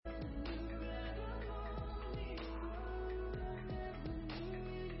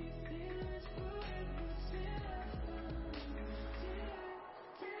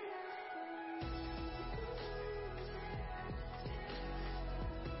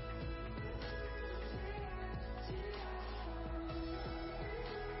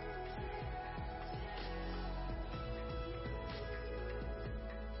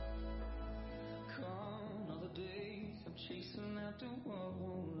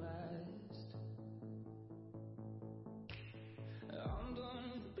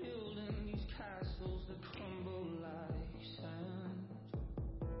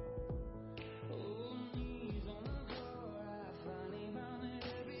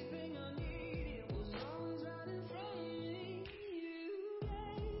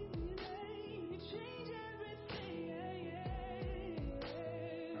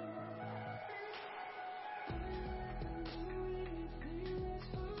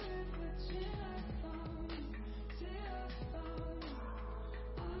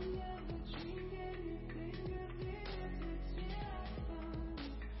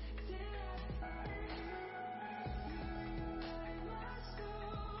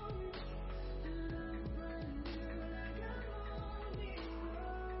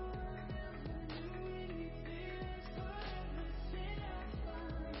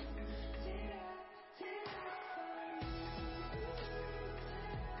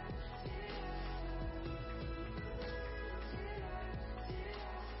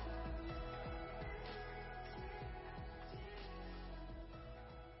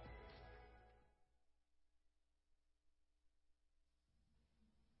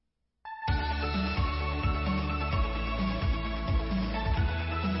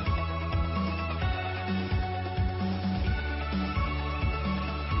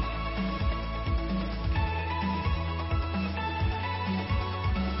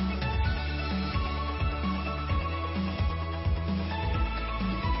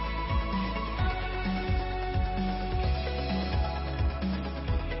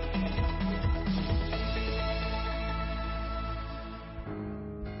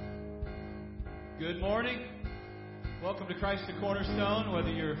Good morning. Welcome to Christ the Cornerstone. Whether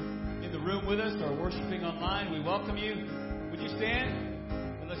you're in the room with us or worshiping online, we welcome you. Would you stand?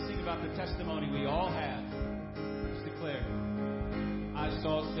 And let's sing about the testimony we all have. Let's declare. I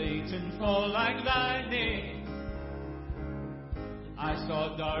saw Satan fall like lightning. I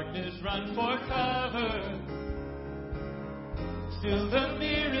saw darkness run for cover. Still the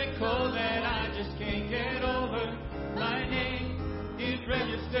miracle that I just can't get over. My name is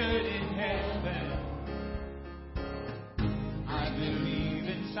registered in heaven. I believe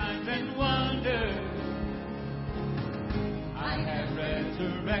in signs and wonders. I have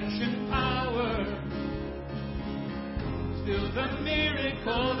resurrection power. Still the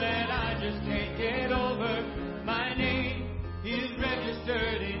miracle that I just can't get over. My name is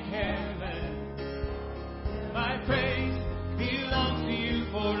registered in heaven. My praise belongs to you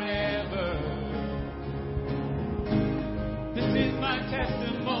forever. This is my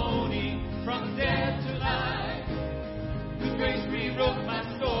testimony from death to life. Whose grace rewrote my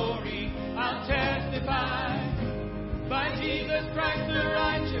story. I'll testify. By Jesus Christ the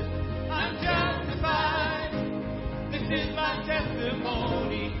righteous, I'm justified. This is my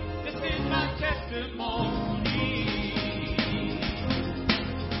testimony. This is my testimony.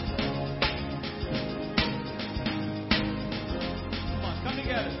 Come on, come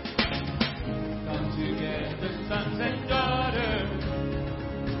together. Come together, sons and daughters,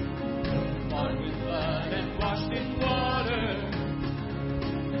 born with blood and washed in water.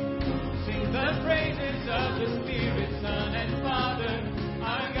 Sing the praises of the Spirit, Son and Father.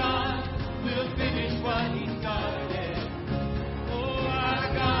 Our God will finish what He started. Oh,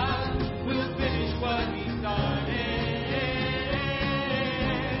 our God will finish what He started.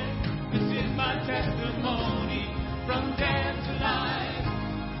 This is my testimony from death to life.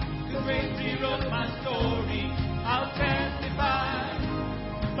 Good grace rewrote my story. I'll testify.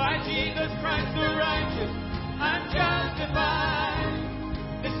 By Jesus Christ the righteous, I'm justified.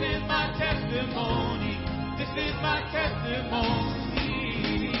 This is my testimony. This is my testimony.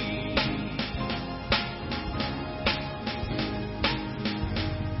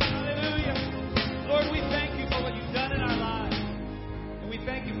 Hallelujah. Lord, we thank you for what you've done in our lives. And we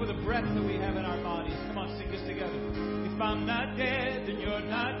thank you for the breath that we have in our bodies. Come on, sing this together. If I'm not dead, then you're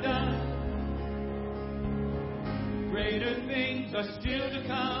not done. Greater things are still to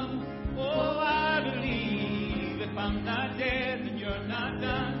come. Oh, I believe. If I'm not dead, then you're not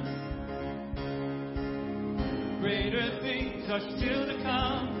done. Greater things are still to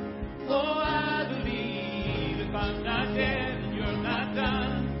come. Oh, I believe. If I'm not dead, then you're not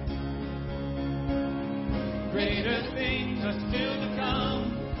done. Greater things are still to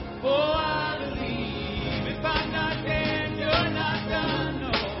come. Oh, I believe. If I'm not dead, you're not done.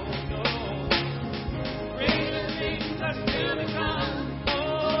 No, no. Greater things are still to come.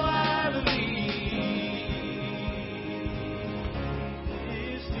 Oh, I believe.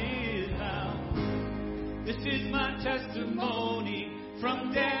 This is my testimony from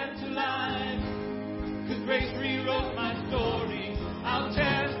death to life. 'Cause grace rewrote my story. I'll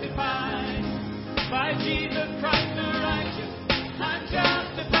testify. By Jesus Christ the righteous, I'm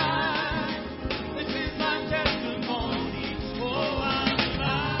justified. This is my testimony. Oh, I'm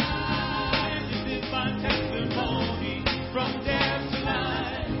alive. This is my testimony from death to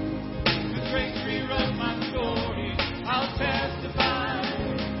life. 'Cause grace rewrote my story. I'll testify.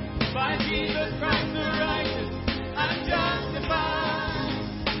 By Jesus Christ the righteous, I'm justified.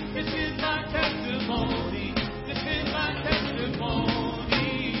 This is my testimony. This is my testimony.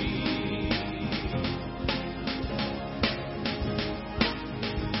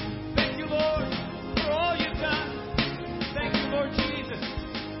 Thank you, Lord, for all you've done. Thank you, Lord Jesus.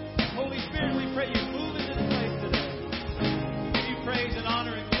 Holy Spirit, we pray you move into this place today. We give you praise and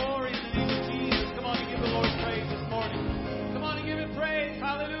honor and glory in the name of Jesus. Come on and give the Lord praise this morning. Come on and give him praise.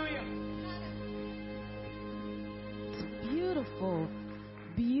 Hallelujah. Beautiful,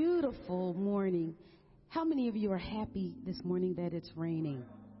 beautiful morning. How many of you are happy this morning that it's raining?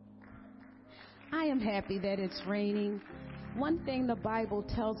 I am happy that it's raining. One thing the Bible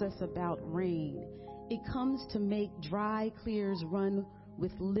tells us about rain, it comes to make dry clears run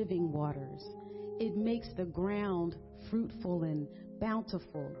with living waters. It makes the ground fruitful and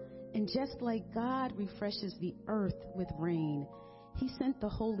bountiful. And just like God refreshes the earth with rain, He sent the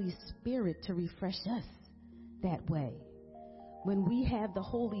Holy Spirit to refresh us that way. When we have the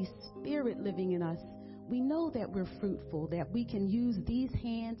Holy Spirit living in us, we know that we're fruitful, that we can use these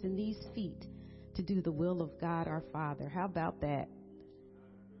hands and these feet to do the will of God our Father. How about that?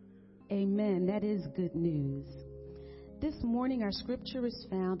 Amen. That is good news. This morning our scripture is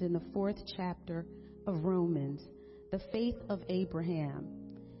found in the 4th chapter of Romans, the faith of Abraham.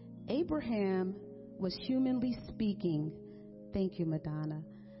 Abraham was, humanly speaking, thank you, Madonna,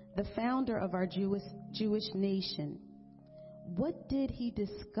 the founder of our Jewish nation, what did he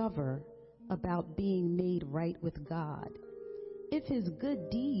discover about being made right with God? If his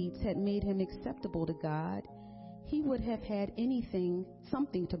good deeds had made him acceptable to God, he would have had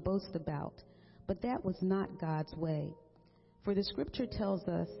something to boast about. But that was not God's way. For the scripture tells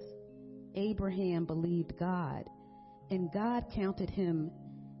us Abraham believed God, and God counted him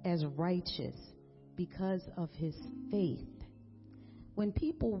as righteous because of his faith. When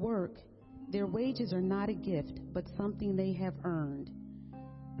people work, their wages are not a gift, but something they have earned.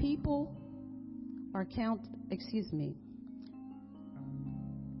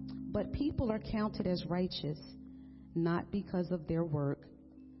 But people are counted as righteous, not because of their work,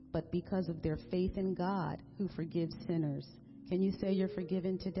 but because of their faith in God, who forgives sinners. Can you say you're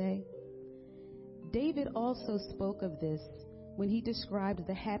forgiven today? David also spoke of this when he described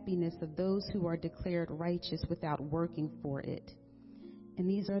the happiness of those who are declared righteous without working for it. And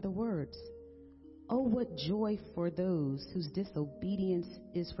these are the words: "Oh, what joy for those whose disobedience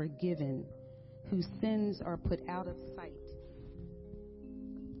is forgiven, whose sins are put out of sight."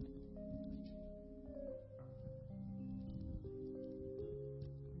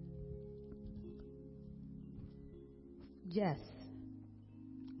 Yes,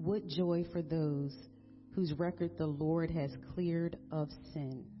 what joy for those whose record the Lord has cleared of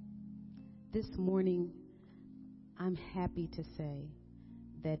sin. This morning, I'm happy to say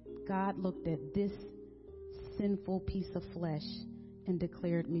that God looked at this sinful piece of flesh and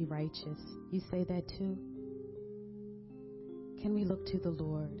declared me righteous. You say that too? Can we look to the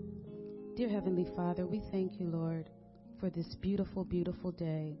Lord? Dear Heavenly Father, we thank you, Lord, for this beautiful, beautiful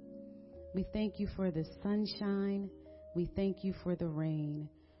day. We thank you for the sunshine. We thank you for the rain.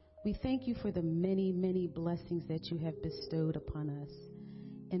 We thank you for the many, many blessings that you have bestowed upon us.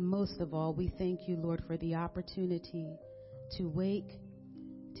 And most of all, we thank you, Lord, for the opportunity to wake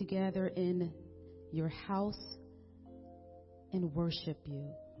together in your house and worship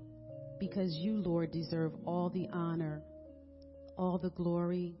you. Because you, Lord, deserve all the honor, all the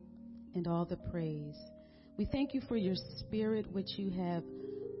glory, and all the praise. We thank you for your spirit, which you have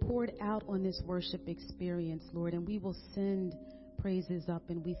poured out on this worship experience, Lord, and we will send praises up,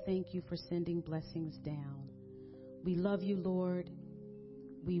 and we thank you for sending blessings down. We love you, Lord.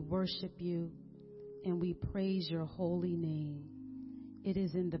 We worship you, and we praise your holy name. It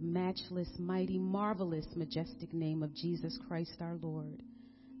is in the matchless, mighty, marvelous, majestic name of Jesus Christ our Lord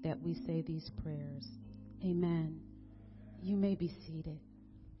that we say these prayers. Amen. You may be seated.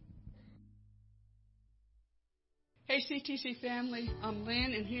 Hey CTC family, I'm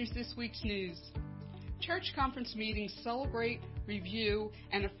Lynn, and here's this week's news. Church conference meetings celebrate, review,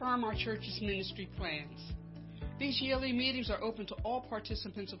 and affirm our church's ministry plans. These yearly meetings are open to all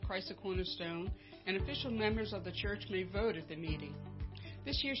participants of Christ the Cornerstone, and official members of the church may vote at the meeting.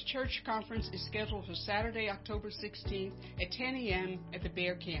 This year's church conference is scheduled for Saturday, October 16th at 10 a.m. at the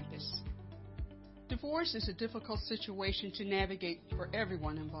Bear campus. Divorce is a difficult situation to navigate for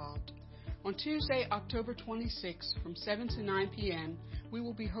everyone involved. On Tuesday, October 26th, from 7 to 9 p.m., we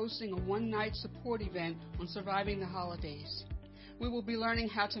will be hosting a one-night support event on surviving the holidays. We will be learning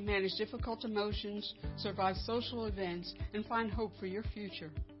how to manage difficult emotions, survive social events, and find hope for your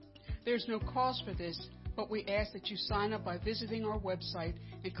future. There's no cost for this, but we ask that you sign up by visiting our website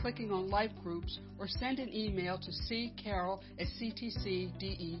and clicking on Life Groups, or send an email to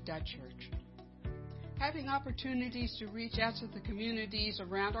ccarol@ctcde.church. Having opportunities to reach out to the communities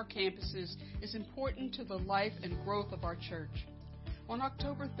around our campuses is important to the life and growth of our church. On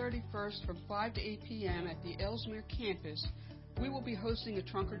October 31st from 5 to 8 p.m. at the Ellesmere campus, we will be hosting a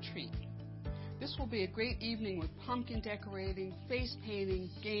trunk or treat. This will be a great evening with pumpkin decorating, face painting,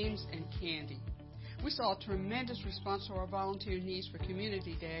 games, and candy. We saw a tremendous response to our volunteer needs for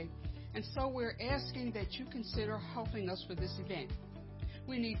Community Day, and so we're asking that you consider helping us for this event.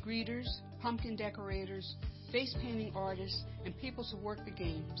 We need greeters, pumpkin decorators, face painting artists, and people to work the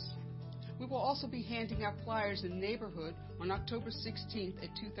games. We will also be handing out flyers in the neighborhood on October 16th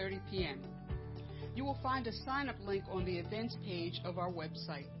at 2:30 p.m. You will find a sign-up link on the events page of our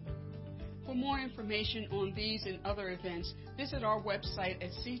website. For more information on these and other events, visit our website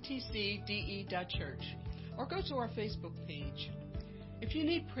at ctcde.church or go to our Facebook page. If you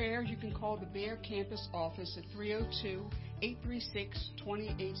need prayer, you can call the Bear Campus office at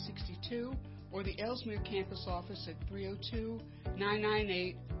 302-836-2862 or the Ellesmere Campus office at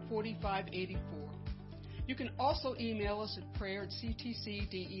 302-998-4584. You can also email us at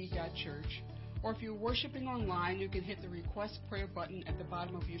prayer@ctcde.church, or if you're worshiping online, you can hit the Request Prayer button at the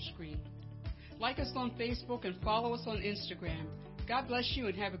bottom of your screen. Like us on Facebook and follow us on Instagram. God bless you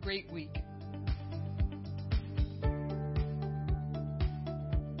and have a great week.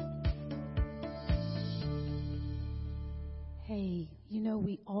 know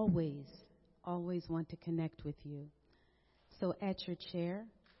we always want to connect with you. So at your chair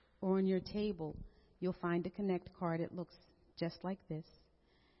or on your table, you'll find a Connect card. It looks just like this.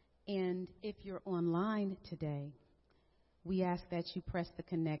 And if you're online today, we ask that you press the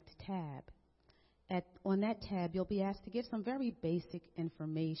Connect tab. On that tab, you'll be asked to give some very basic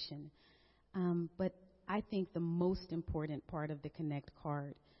information. But I think the most important part of the Connect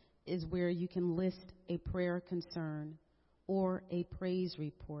card is where you can list a prayer concern or a praise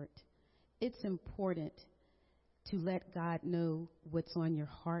report. It's important to let God know what's on your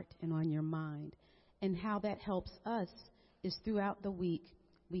heart and on your mind. And how that helps us is throughout the week,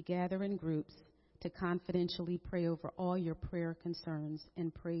 we gather in groups to confidentially pray over all your prayer concerns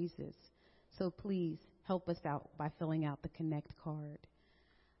and praises. So please help us out by filling out the Connect card.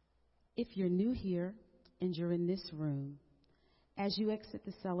 If you're new here and you're in this room, as you exit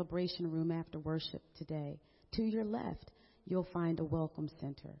the celebration room after worship today, to your left, you'll find a welcome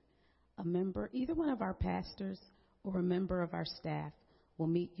center. A member, either one of our pastors or a member of our staff, will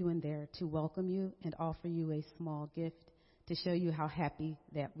meet you in there to welcome you and offer you a small gift to show you how happy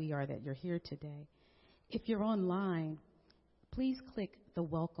that we are that you're here today. If you're online, please click the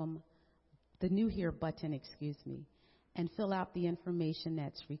New Here button, and fill out the information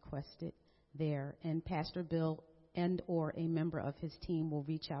that's requested there. And Pastor Bill and or a member of his team will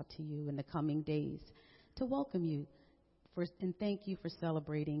reach out to you in the coming days to welcome you and thank you for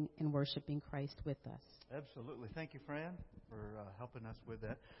celebrating and worshiping Christ with us. Absolutely. Thank you, Fran, for helping us with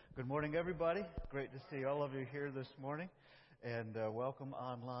that. Good morning, everybody. Great to see all of you here this morning. And welcome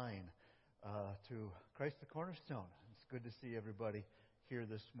online to Christ the Cornerstone. It's good to see everybody here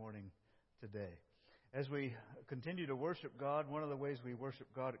this morning today. As we continue to worship God, one of the ways we worship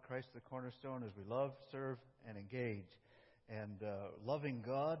God at Christ the Cornerstone is we love, serve, and engage. And loving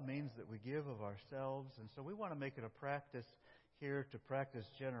God means that we give of ourselves. And so we want to make it a practice here to practice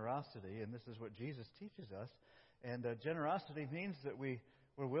generosity. And this is what Jesus teaches us. And generosity means that we're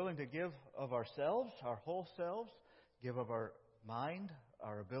willing to give of ourselves, our whole selves, give of our mind,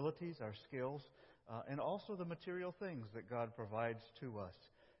 our abilities, our skills, and also the material things that God provides to us,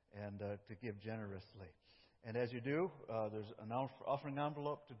 and to give generously. And as you do, there's an offering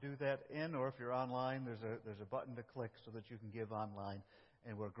envelope to do that in, or if you're online, there's a button to click so that you can give online.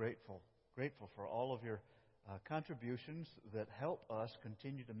 And we're grateful for all of your contributions that help us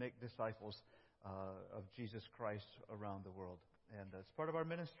continue to make disciples of Jesus Christ around the world. And it's part of our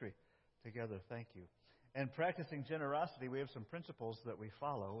ministry together. Thank you. And practicing generosity, we have some principles that we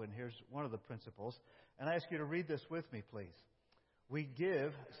follow, and here's one of the principles. And I ask you to read this with me, please. We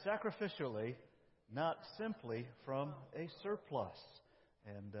give sacrificially, not simply from a surplus.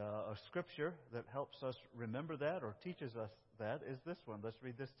 And a scripture that helps us remember that or teaches us that is this one. Let's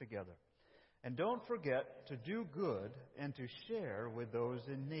read this together. And don't forget to do good and to share with those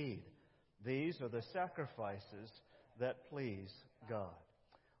in need. These are the sacrifices that please God.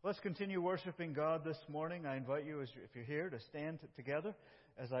 Let's continue worshiping God this morning. I invite you, if you're here, to stand together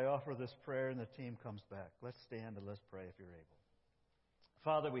as I offer this prayer and the team comes back. Let's stand and let's pray if you're able.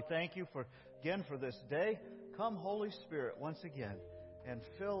 Father, we thank you for this day. Come, Holy Spirit, once again, and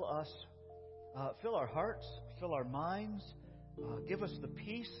fill us, fill our hearts, fill our minds. Give us the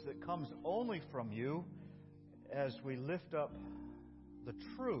peace that comes only from you as we lift up the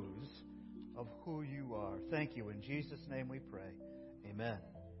truths of who you are. Thank you. In Jesus' name we pray. Amen.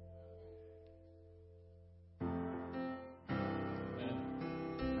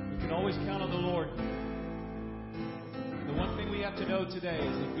 We can always count on the Lord. The one thing we have to know today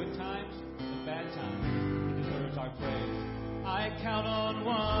is in good times and bad times, He deserves our praise. I count on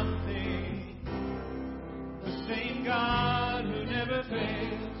one thing. The same God who never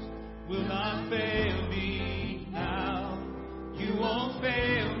fails will not fail me now. You won't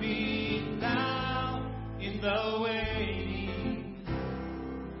fail me now in the waiting.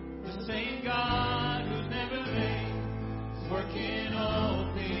 The same God who's never late is working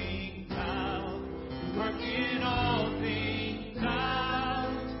all things out. Working all things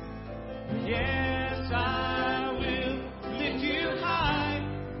out. Yes, I will lift you high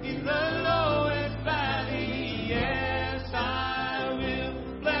in the lowest valley. Yes, I will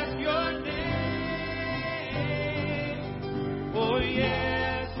bless your name. Oh,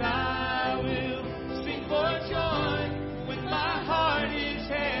 yes, I will sing for joy when my heart is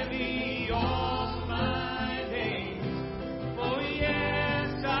heavy. Oh,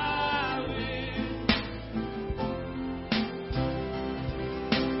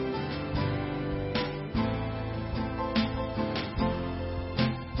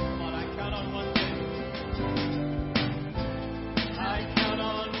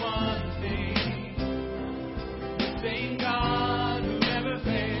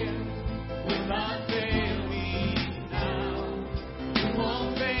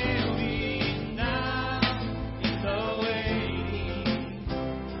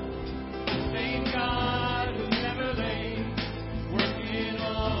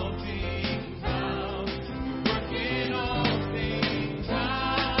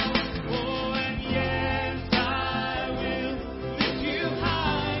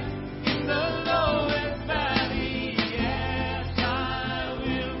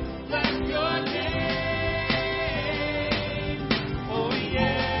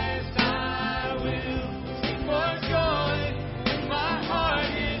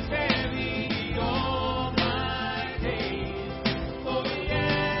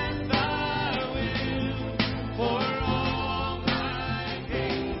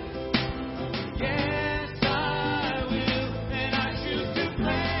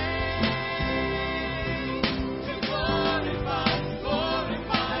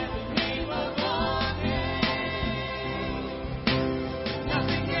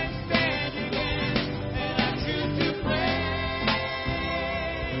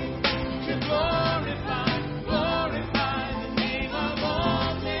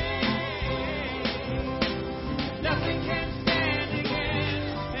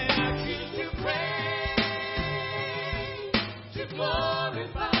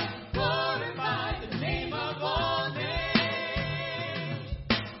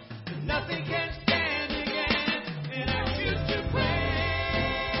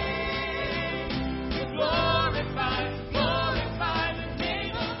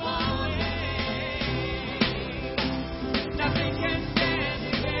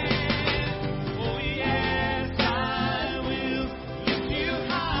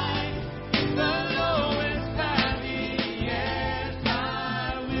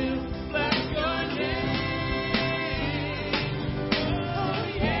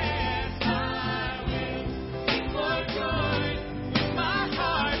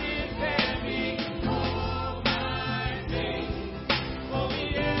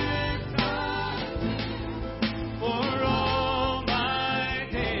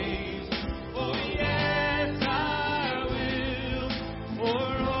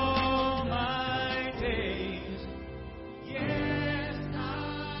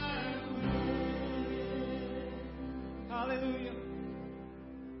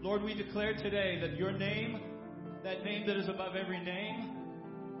 Lord, we declare today that your name, that name that is above every name,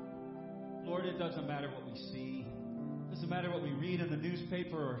 Lord, it doesn't matter what we see. It doesn't matter what we read in the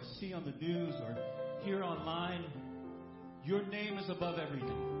newspaper or see on the news or hear online. Your name is above every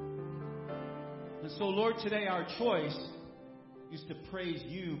name. And so, Lord, today our choice is to praise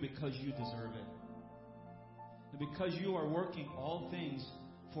you because you deserve it. And because you are working all things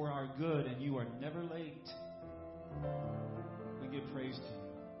for our good and you are never late, we give praise to you.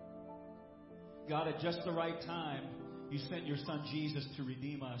 God, at just the right time, you sent your Son Jesus to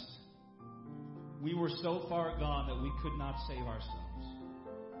redeem us. We were so far gone that we could not save ourselves.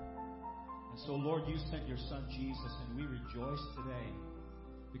 And so, Lord, you sent your Son Jesus, and we rejoice today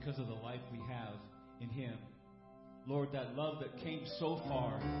because of the life we have in him. Lord, that love that came so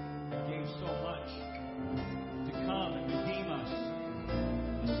far and gave so much to come and redeem us,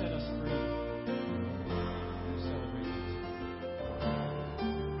 to set us free. We celebrate you.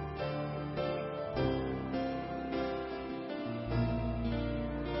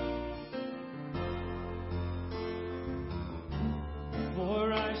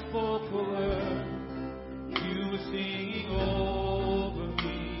 For I spoke a word, you were singing over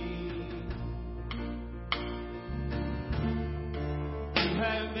me. You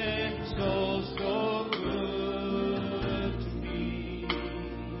have been so good to me.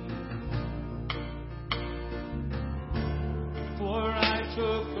 For I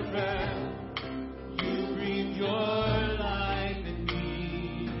took a breath, you breathed your life in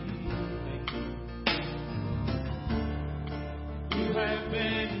me. Thank you. You have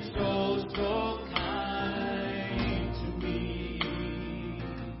been so kind to me.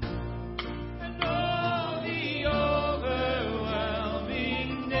 And all the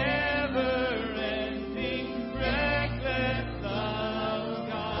overwhelming, never-ending, reckless love of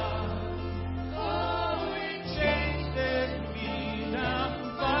God. Oh, it chases me down,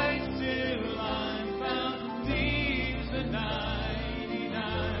 fights till I'm found, leaves the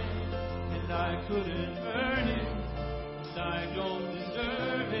 99, and I couldn't earn it. I don't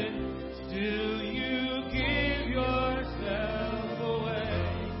deserve it. Still you give yourself away.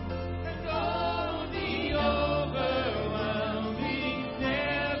 And all the overwhelming,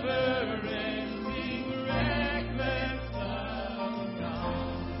 never-ending, reckless love of God.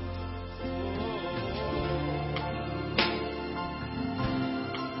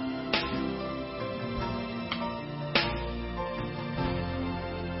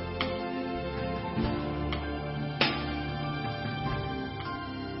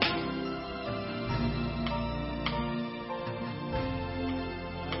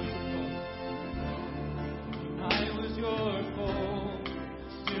 I was your foe,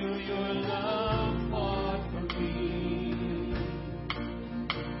 still your love fought for me.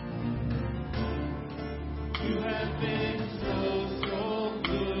 You have been so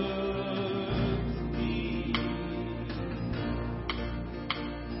good to me.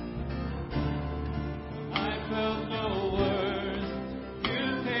 I felt no worth, you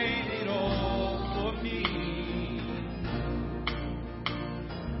paid it all for me.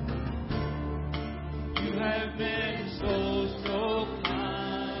 You have been so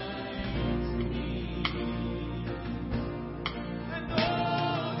kind to me. And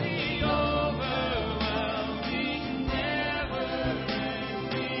all the overwhelming,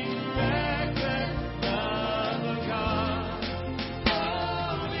 never-ending, reckless love of God.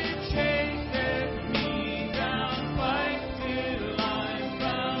 Oh, it chases me down, fights till I'm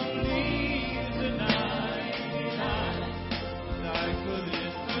found, leaves the 99, and I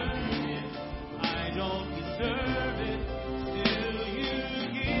couldn't earn it. I don't deserve it. Still you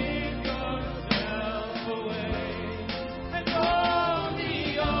give yourself away. And all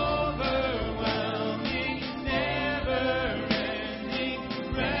the overwhelming, never-ending,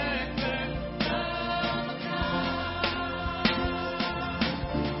 reckless love of God.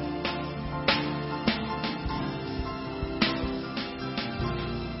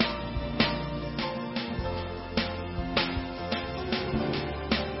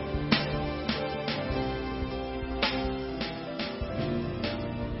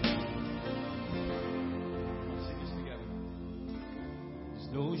 Let's sing this together. There's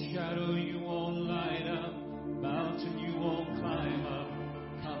no shadow you won't light up, mountain you won't climb up,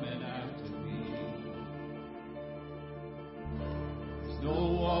 coming after me. There's no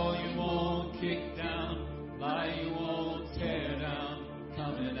wall you won't kick down, lie you won't tear down,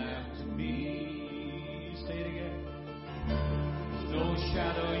 coming after me. Say it again. There's no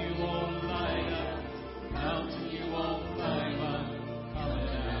shadow you won't light up, mountain you won't climb up, coming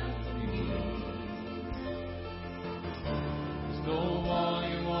after me. There's no wall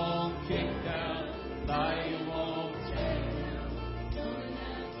you won't kick down, lie you won't tear down,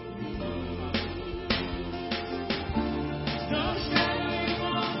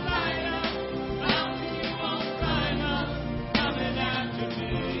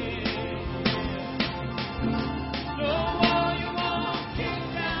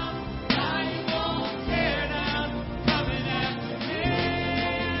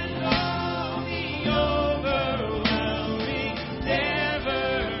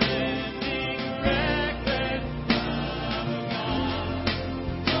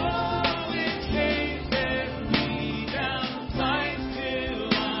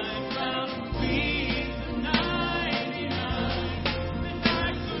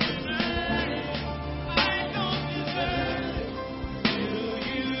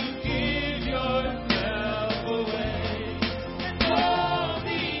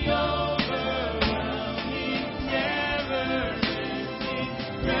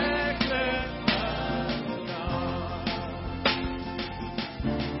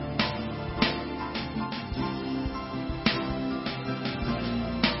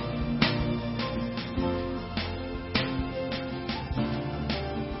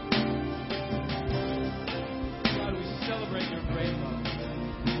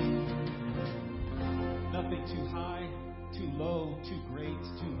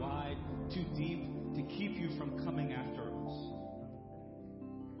 It's too wide, too deep to keep you from coming after us.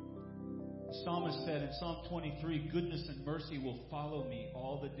 The psalmist said in Psalm 23, goodness and mercy will follow me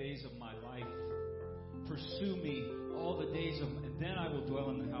all the days of my life. Pursue me all the days and then I will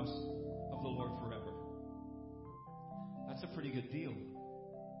dwell in the house of the Lord forever. That's a pretty good deal.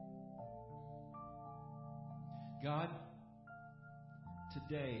 God,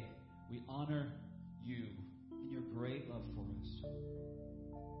 today we honor you and your great love for us.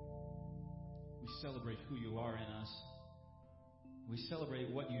 We celebrate who you are in us. We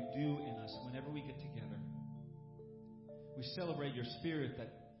celebrate what you do in us whenever we get together. We celebrate your Spirit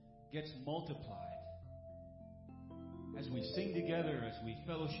that gets multiplied as we sing together, as we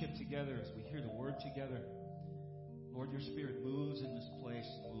fellowship together, as we hear the Word together. Lord, your Spirit moves in this place,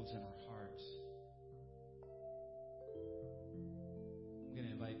 moves in our hearts. I'm going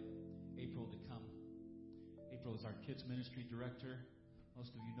to invite April to come. April is our kids ministry director.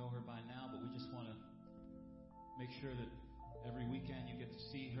 Most of you know her by now, but we just want to make sure that every weekend you get to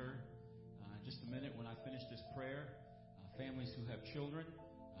see her. In just a minute, when I finish this prayer, families who have children,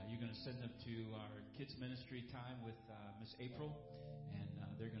 you're going to send them to our kids ministry time with Miss April, and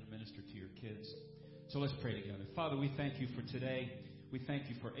they're going to minister to your kids. So let's pray together. Father, we thank you for today. We thank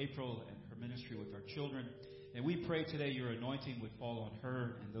you for April and her ministry with our children. And we pray today your anointing would fall on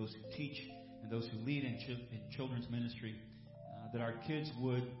her and those who teach and those who lead in children's ministry, that our kids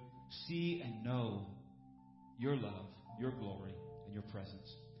would see and know your love, your glory, and your presence.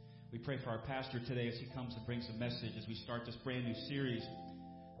 We pray for our pastor today as he comes and brings a message as we start this brand new series,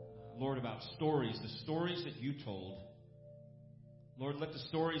 Lord, about stories, the stories that you told. Lord, let the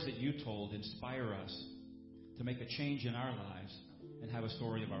stories that you told inspire us to make a change in our lives and have a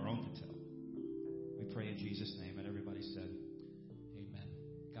story of our own to tell. We pray in Jesus' name, and everybody said, amen.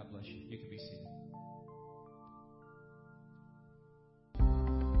 God bless you. You can be seated.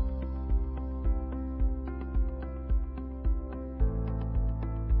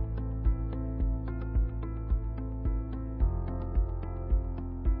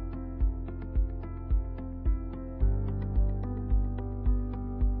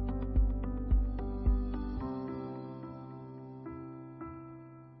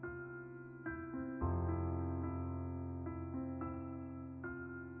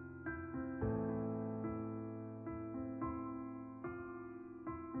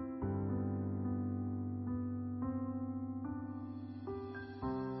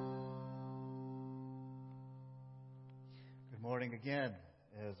 Again,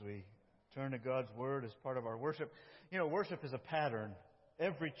 as we turn to God's Word as part of our worship. You know, worship is a pattern.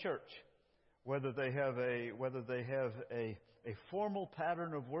 Every church, whether they have a formal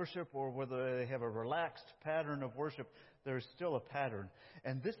pattern of worship or whether they have a relaxed pattern of worship, there's still a pattern.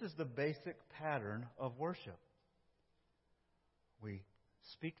 And this is the basic pattern of worship. We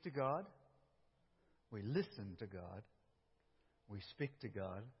speak to God, we listen to God, we speak to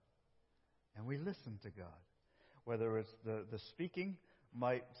God, and we listen to God. Whether it's the speaking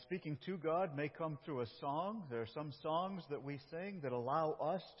to God may come through a song. There are some songs that we sing that allow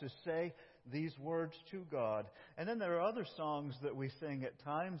us to say these words to God. And then there are other songs that we sing at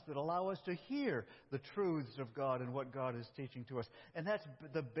times that allow us to hear the truths of God and what God is teaching to us. And that's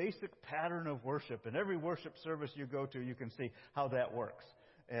the basic pattern of worship. In every worship service you go to, you can see how that works.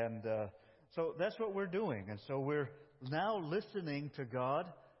 And so that's what we're doing. And so we're now listening to God,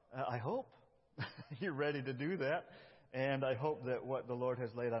 I hope. You're ready to do that. And I hope that what the Lord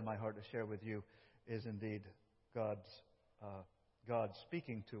has laid on my heart to share with you is indeed God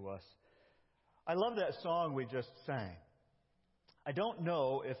speaking to us. I love that song we just sang. I don't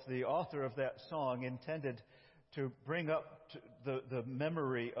know if the author of that song intended to bring up the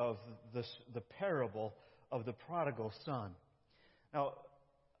memory of the parable of the prodigal son. Now,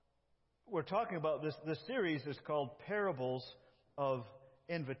 we're talking about this. The series is called Parables of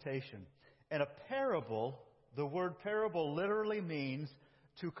Invitation. And a parable, the word parable literally means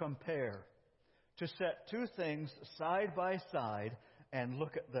to compare, to set two things side by side and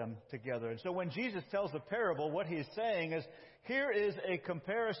look at them together. And so when Jesus tells a parable, what he's saying is, here is a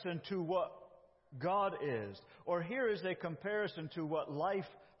comparison to what God is, or here is a comparison to what life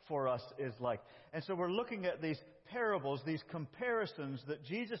for us is like. And so we're looking at these parables, these comparisons that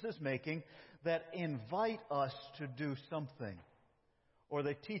Jesus is making that invite us to do something, or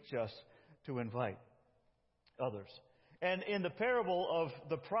they teach us to invite others. And in the parable of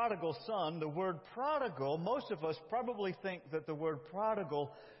the prodigal son, the word prodigal, most of us probably think that the word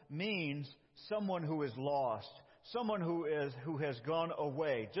prodigal means someone who is lost, someone who has gone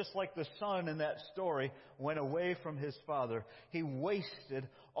away. Just like the son in that story went away from his father. He wasted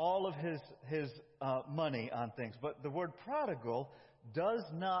all of his money on things. But the word prodigal does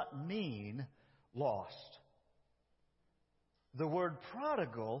not mean lost. The word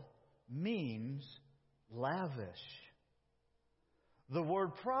prodigal means lavish. The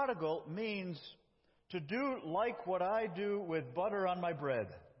word prodigal means to do like what I do with butter on my bread.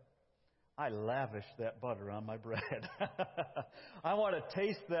 I lavish that butter on my bread. I want to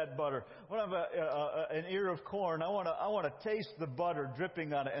taste that butter. When I have an ear of corn, I want to taste the butter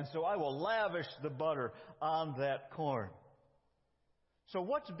dripping on it, and so I will lavish the butter on that corn. So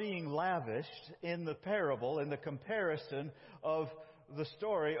what's being lavished in the parable, in the comparison of the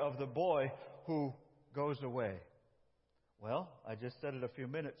story of the boy who goes away? Well, I just said it a few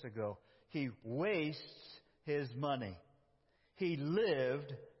minutes ago. He wastes his money. He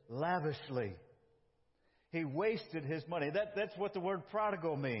lived lavishly. He wasted his money. That's what the word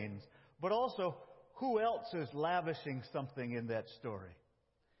prodigal means. But also, who else is lavishing something in that story?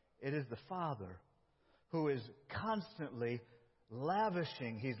 It is the Father who is constantly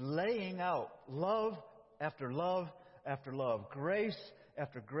lavishing. He's laying out love after love after love, grace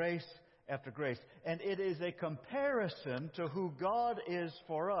after grace after grace. And it is a comparison to who God is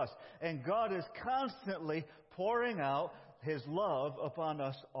for us. And God is constantly pouring out His love upon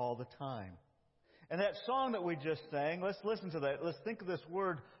us all the time. And that song that we just sang, let's listen to that. Let's think of this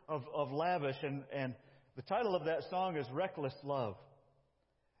word of lavish. And the title of that song is Reckless Love.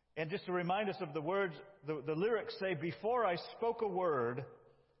 And just to remind us of the words, the lyrics say, before I spoke a word,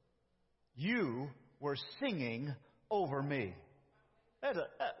 you were singing over me.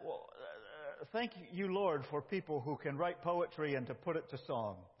 Thank you, Lord, for people who can write poetry and to put it to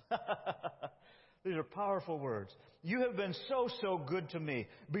song. These are powerful words. You have been so good to me.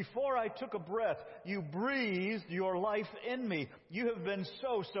 Before I took a breath, you breathed your life in me. You have been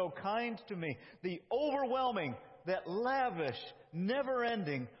so kind to me. The overwhelming, that lavish,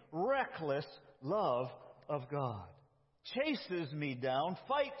 never-ending, reckless love of God chases me down,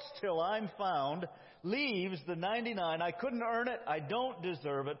 fights till I'm found, leaves the 99. I couldn't earn it. I don't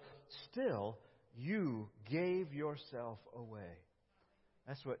deserve it. Still, you gave yourself away.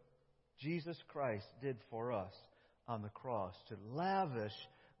 That's what Jesus Christ did for us on the cross, to lavish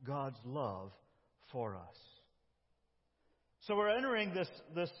God's love for us. So we're entering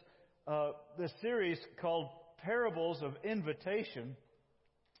this series called Parables of Invitation.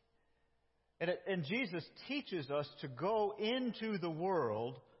 And Jesus teaches us to go into the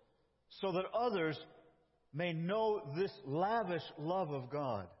world so that others may know this lavish love of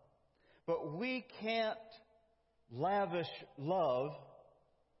God. But we can't lavish love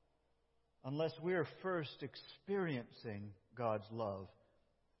unless we are first experiencing God's love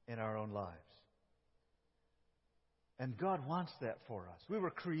in our own lives. And God wants that for us. We were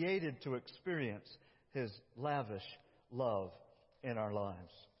created to experience His lavish love in our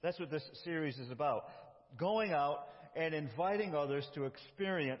lives. That's what this series is about. Going out and inviting others to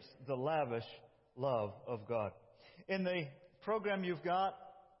experience the lavish love of God. In the program you've got,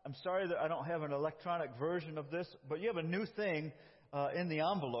 I'm sorry that I don't have an electronic version of this, but you have a new thing in the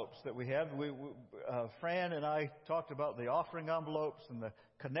envelopes that we have. Fran and I talked about the offering envelopes and the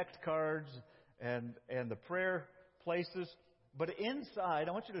connect cards and the prayer places. But inside,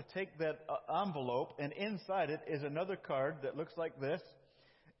 I want you to take that envelope, and inside it is another card that looks like this.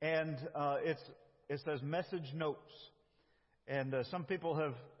 And it says message notes. And some people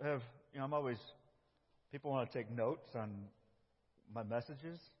have people want to take notes on my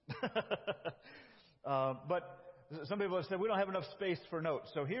messages. But some people have said, we don't have enough space for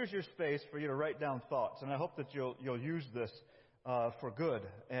notes. So here's your space for you to write down thoughts. And I hope that you'll use this for good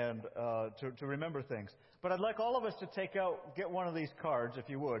and to remember things. But I'd like all of us to get one of these cards, if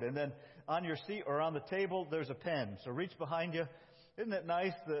you would. And then on your seat or on the table, there's a pen. So reach behind you. Isn't it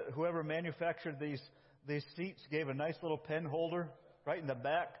nice that whoever manufactured these seats gave a nice little pen holder right in the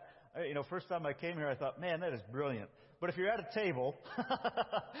back? First time I came here, I thought, man, that is brilliant. But if you're at a table,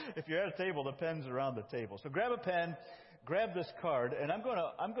 the pen's around the table. So grab a pen, grab this card, and I'm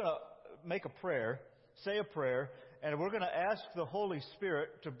gonna make a prayer, say a prayer, and we're going to ask the Holy Spirit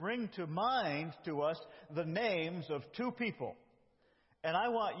to bring to mind to us the names of two people. And I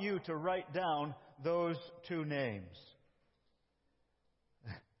want you to write down those two names.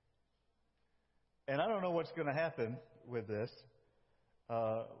 And I don't know what's going to happen with this.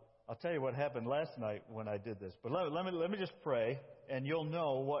 I'll tell you what happened last night when I did this. But let me just pray, and you'll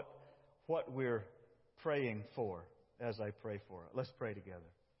know what we're praying for as I pray for it. Let's pray together.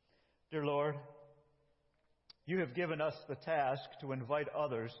 Dear Lord, you have given us the task to invite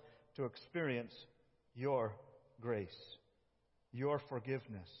others to experience your grace, your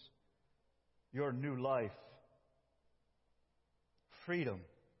forgiveness, your new life, freedom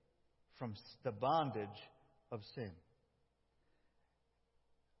from the bondage of sin.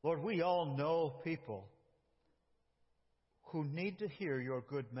 Lord, we all know people who need to hear your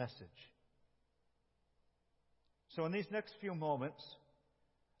good message. So in these next few moments,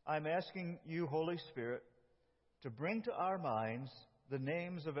 I'm asking you, Holy Spirit, to bring to our minds the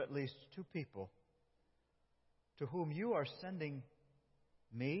names of at least two people to whom you are sending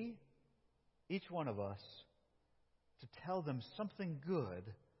me, each one of us, to tell them something good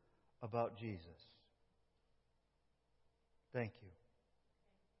about Jesus. Thank you.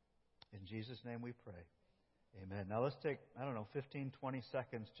 In Jesus' name we pray. Amen. Now let's take, 15, 20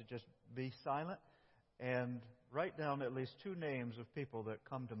 seconds to just be silent and write down at least two names of people that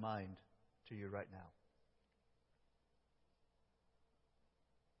come to mind to you right now.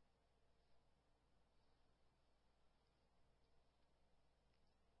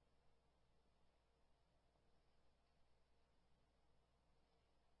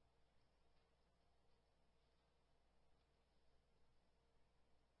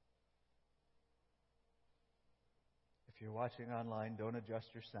 If you're watching online, don't adjust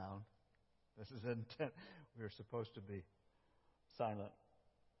your sound. This is intent. We are supposed to be silent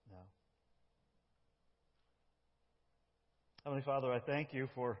now. Heavenly Father, I thank you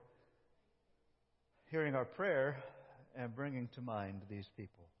for hearing our prayer and bringing to mind these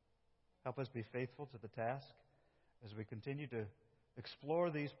people. Help us be faithful to the task as we continue to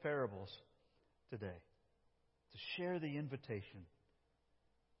explore these parables today, to share the invitation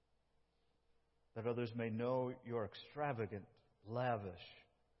that others may know your extravagant, lavish,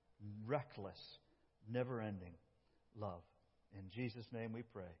 reckless, never-ending love. In Jesus' name we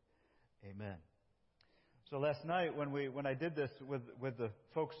pray. Amen. So last night, when I did this with the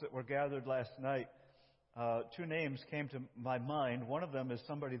folks that were gathered last night, two names came to my mind. One of them is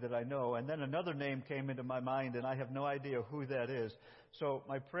somebody that I know, and then another name came into my mind, and I have no idea who that is. So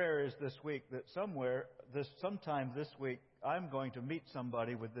my prayer is this week that sometime this week, I'm going to meet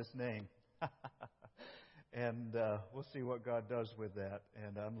somebody with this name. And we'll see what God does with that.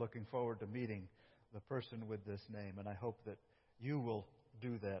 And I'm looking forward to meeting the person with this name. And I hope that you will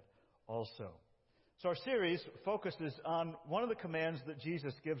do that also. So our series focuses on one of the commands that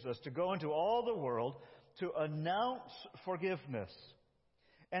Jesus gives us, to go into all the world to announce forgiveness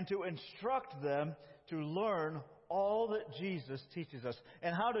and to instruct them to learn all that Jesus teaches us.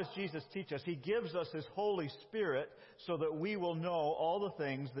 And how does Jesus teach us? He gives us His Holy Spirit so that we will know all the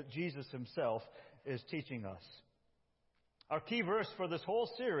things that Jesus Himself is teaching us. Our key verse for this whole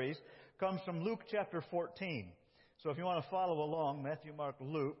series comes from Luke chapter 14. So if you want to follow along, Matthew, Mark,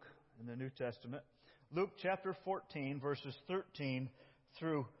 Luke in the New Testament, Luke chapter 14, verses 13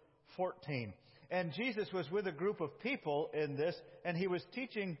 through 14. And Jesus was with a group of people in this, and He was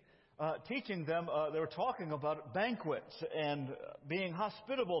teaching them. They were talking about banquets and being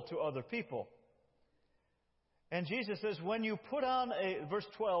hospitable to other people. And Jesus says, verse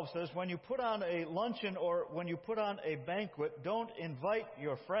 12 says, when you put on a luncheon or when you put on a banquet, don't invite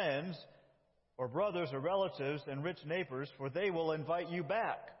your friends or brothers or relatives and rich neighbors, for they will invite you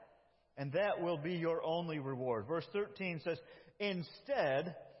back. And that will be your only reward. Verse 13 says,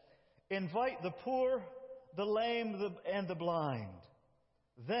 instead, invite the poor, the lame, and the blind.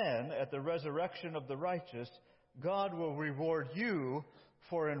 Then, at the resurrection of the righteous, God will reward you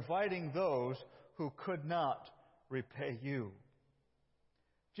for inviting those who could not repay you.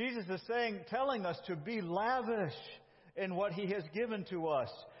 Jesus is telling us to be lavish in what He has given to us.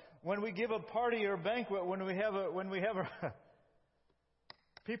 When we give a party or banquet, when we have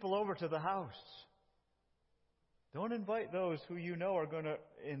people over to the house, don't invite those who you know are going to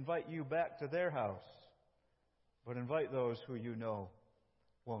invite you back to their house, but invite those who you know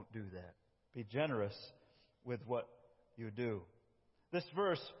won't do that. Be generous with what you do. This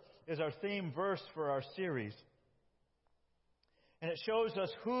verse is our theme verse for our series. And it shows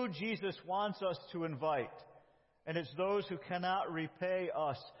us who Jesus wants us to invite. And it's those who cannot repay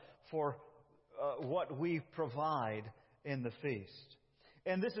us for what we provide in the feast.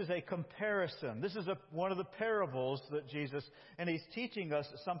 And this is a comparison. This is one of the parables that Jesus, and He's teaching us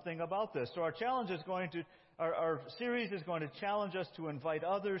something about this. So our series is going to challenge us to invite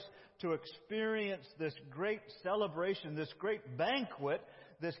others to experience this great celebration, this great banquet,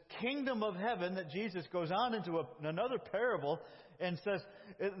 this kingdom of heaven that Jesus goes on into another parable and says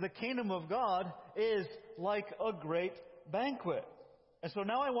the kingdom of God is like a great banquet. And so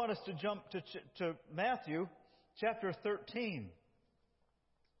now I want us to jump to Matthew chapter 13.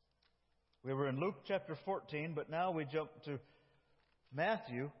 We were in Luke chapter 14, but now we jump to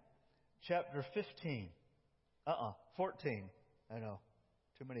Matthew chapter 15. 14. I know.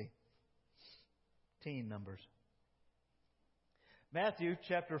 Too many teen numbers. Matthew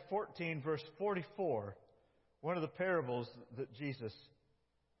chapter 14, verse 44. One of the parables that Jesus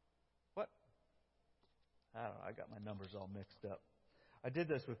I don't know, I got my numbers all mixed up. I did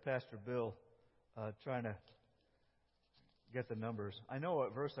this with Pastor Bill, trying to get the numbers. I know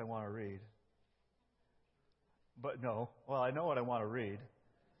what verse I want to read. But no, well, I know what I want to read,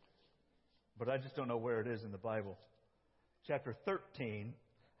 but I just don't know where it is in the Bible. Chapter 13.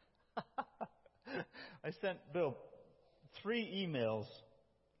 I sent Bill 3 emails.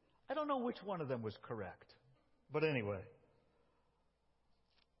 I don't know which one of them was correct. But anyway,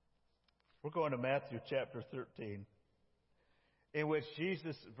 we're going to Matthew chapter 13, in which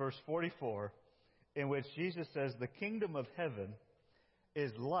Jesus, verse 44, in which Jesus says, the kingdom of heaven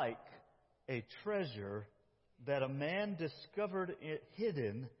is like a treasure that a man discovered it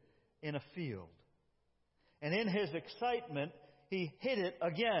hidden in a field. And in his excitement, he hid it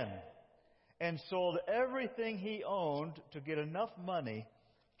again and sold everything he owned to get enough money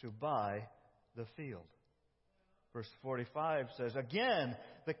to buy the field. Verse 45 says, again,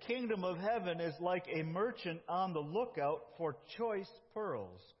 the kingdom of heaven is like a merchant on the lookout for choice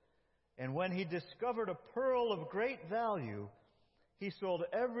pearls. And when he discovered a pearl of great value, he sold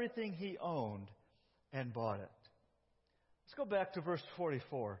everything he owned and bought it. Let's go back to verse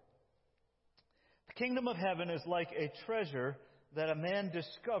 44. The kingdom of heaven is like a treasure that a man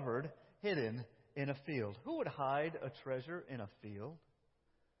discovered hidden in a field. Who would hide a treasure in a field?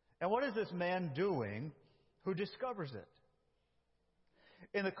 And what is this man doing who discovers it?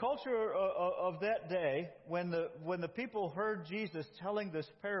 In the culture of that day, when the people heard Jesus telling this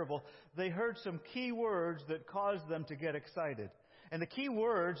parable, they heard some key words that caused them to get excited. And the key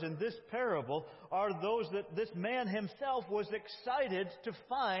words in this parable are those that this man himself was excited to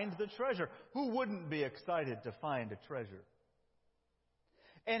find the treasure. Who wouldn't be excited to find a treasure?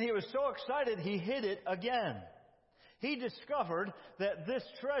 And he was so excited he hid it again. He discovered that this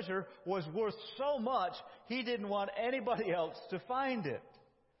treasure was worth so much he didn't want anybody else to find it.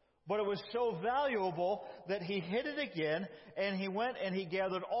 But it was so valuable that he hid it again, and he went and he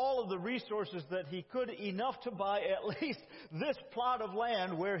gathered all of the resources that he could, enough to buy at least this plot of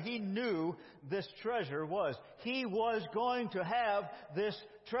land where he knew this treasure was. He was going to have this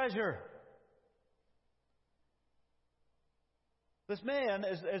treasure. This man,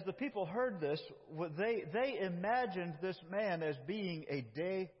 as the people heard this, they imagined this man as being a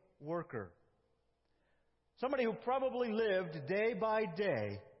day worker. Somebody who probably lived day by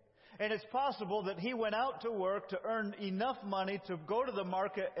day. And it's possible that he went out to work to earn enough money to go to the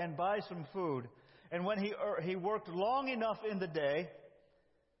market and buy some food. And when he worked long enough in the day,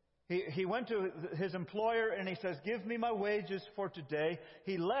 he went to his employer and he says, give me my wages for today.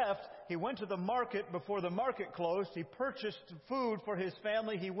 He left. He went to the market before the market closed. He purchased food for his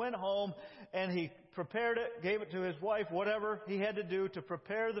family. He went home and he prepared it, gave it to his wife, whatever he had to do to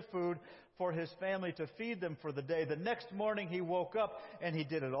prepare the food for his family to feed them for the day. The next morning he woke up and he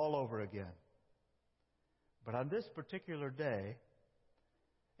did it all over again. But on this particular day,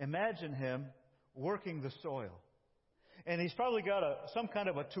 imagine him working the soil. And he's probably got some kind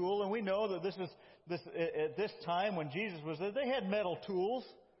of a tool, and we know that at this time when Jesus was there, they had metal tools.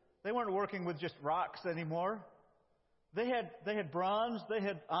 They weren't working with just rocks anymore. They had bronze, they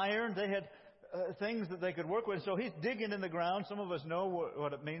had iron, they had things that they could work with. So he's digging in the ground. Some of us know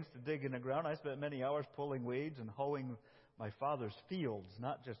what it means to dig in the ground. I spent many hours pulling weeds and hoeing my father's fields,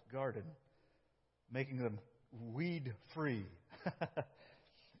 not just garden, making them weed-free.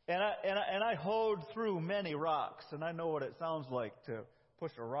 And I hoed through many rocks, and I know what it sounds like to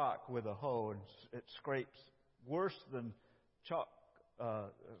push a rock with a hoe, and it scrapes worse than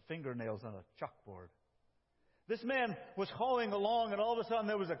fingernails on a chalkboard. This man was hoeing along, and all of a sudden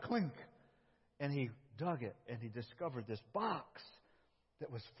there was a clink, and he dug it, and he discovered this box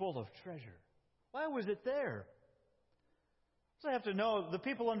that was full of treasure. Why was it there? So I have to know, the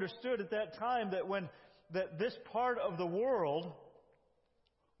people understood at that time that this part of the world,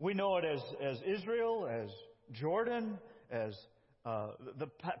 we know it as Israel, as Jordan, as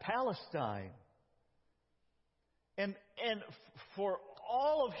Palestine. And for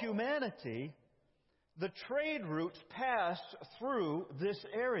all of humanity, the trade routes passed through this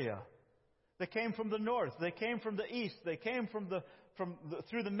area. They came from the north. They came from the east. They came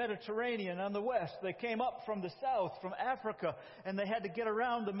through the Mediterranean on the west. They came up from the south, from Africa, and they had to get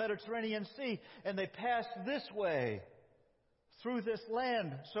around the Mediterranean Sea, and they passed this way through this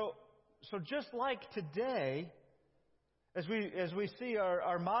land. So just like today, as we see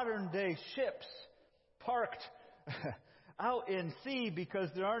our modern day ships parked out in sea because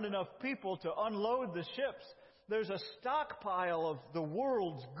there aren't enough people to unload the ships, there's a stockpile of the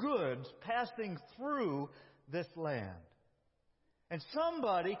world's goods passing through this land. And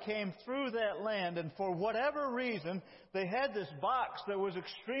somebody came through that land, and for whatever reason, they had this box that was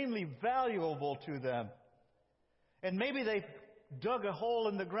extremely valuable to them. And maybe they dug a hole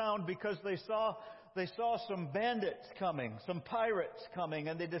in the ground because they saw some bandits coming, some pirates coming,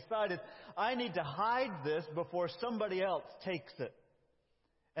 and they decided, I need to hide this before somebody else takes it.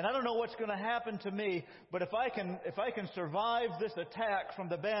 And I don't know what's going to happen to me, but if I can survive this attack from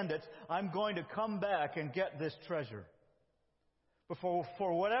the bandits, I'm going to come back and get this treasure. But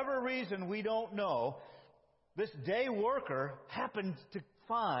for whatever reason we don't know, this day worker happened to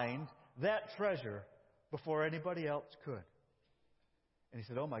find that treasure before anybody else could. And he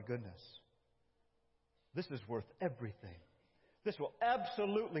said, oh my goodness, this is worth everything. This will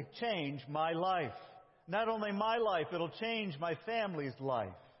absolutely change my life. Not only my life, it'll change my family's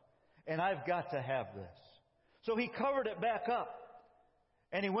life. And I've got to have this. So he covered it back up.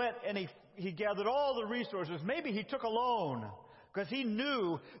 And he went and he gathered all the resources. Maybe he took a loan because he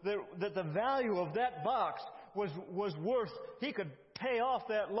knew that the value of that box was worth, he could pay off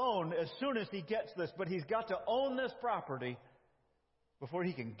that loan as soon as he gets this. But he's got to own this property before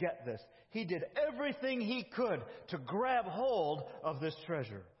he can get this. He did everything he could to grab hold of this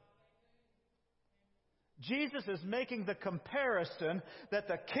treasure. Jesus is making the comparison that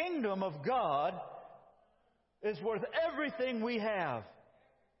the kingdom of God is worth everything we have.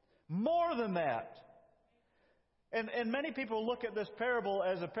 More than that. And many people look at this parable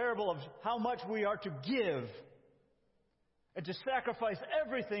as a parable of how much we are to give and to sacrifice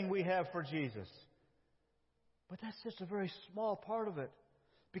everything we have for Jesus. But that's just a very small part of it.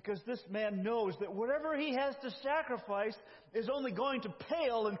 Because this man knows that whatever he has to sacrifice is only going to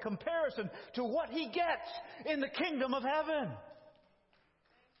pale in comparison to what he gets in the kingdom of heaven.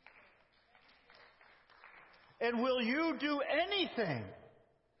 And will you do anything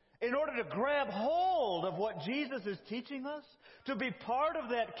in order to grab hold of what Jesus is teaching us? To be part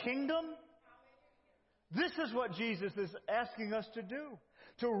of that kingdom? This is what Jesus is asking us to do.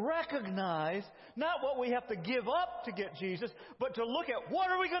 To recognize not what we have to give up to get Jesus, but to look at what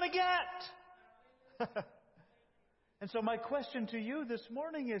are we going to get? And so my question to you this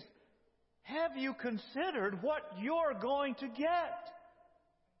morning is, have you considered what you're going to get?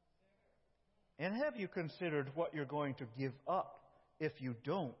 And have you considered what you're going to give up if you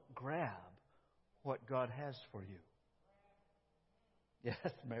don't grab what God has for you?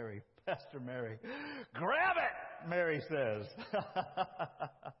 Yes, Mary, Pastor Mary. Grab it, Mary says.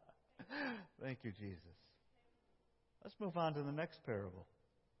 Thank you, Jesus. Let's move on to the next parable.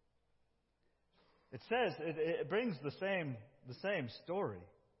 It says, it brings the same story.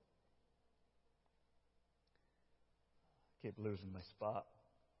 I keep losing my spot.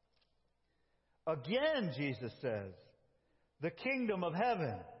 Again, Jesus says, the kingdom of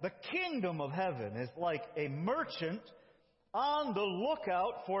heaven is like a merchant on the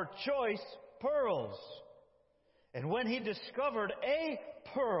lookout for choice pearls. And when he discovered a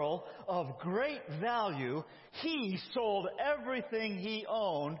pearl of great value, he sold everything he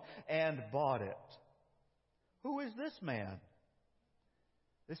owned and bought it. Who is this man?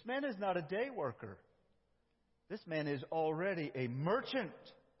 This man is not a day worker. This man is already a merchant.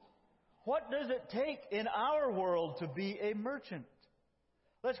 What does it take in our world to be a merchant?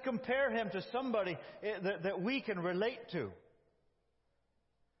 Let's compare him to somebody that we can relate to.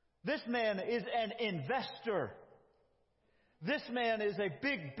 This man is an investor. This man is a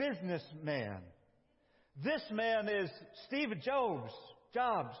big businessman. This man is Steve Jobs,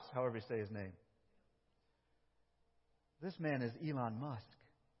 however you say his name. This man is Elon Musk.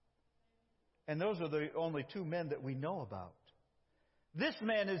 And those are the only two men that we know about. This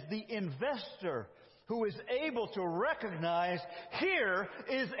man is the investor who is able to recognize here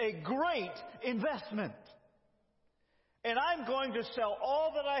is a great investment. And I'm going to sell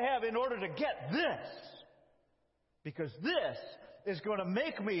all that I have in order to get this. Because this is going to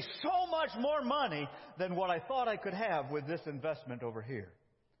make me so much more money than what I thought I could have with this investment over here.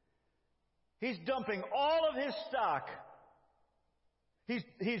 He's dumping all of his stock. He's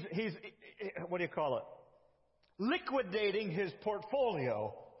what do you call it? Liquidating his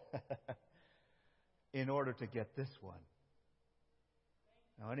portfolio in order to get this one.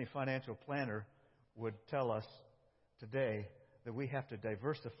 Now, any financial planner would tell us today that we have to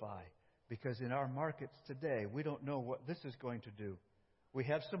diversify because in our markets today, we don't know what this is going to do. We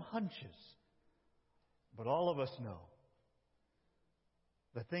have some hunches, but all of us know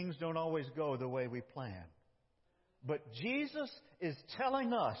that things don't always go the way we plan. But Jesus is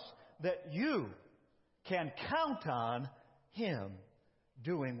telling us that you can count on Him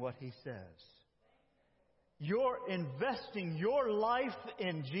doing what He says. You're investing your life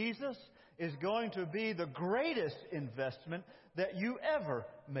in Jesus is going to be the greatest investment that you ever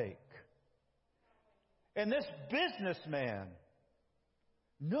make. And this businessman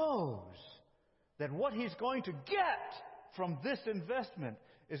knows then what he's going to get from this investment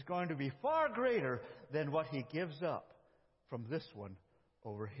is going to be far greater than what he gives up from this one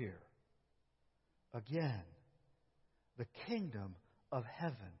over here. Again, the kingdom of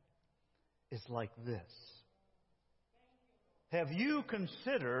heaven is like this. Have you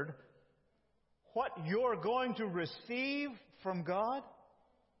considered what you're going to receive from God?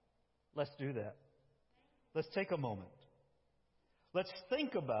 Let's do that. Let's take a moment. Let's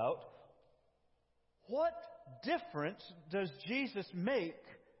think about what difference does Jesus make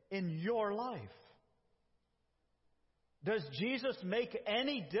in your life? Does Jesus make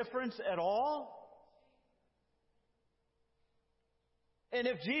any difference at all? And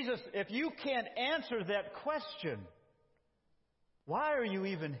if you can't answer that question, why are you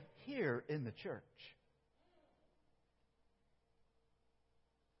even here in the church?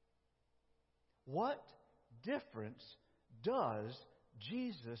 What difference does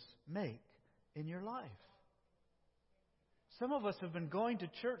Jesus make in your life? Some of us have been going to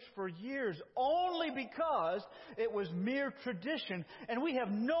church for years only because it was mere tradition, and we have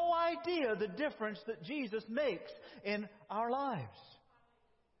no idea the difference that Jesus makes in our lives.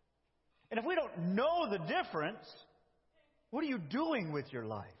 And if we don't know the difference, what are you doing with your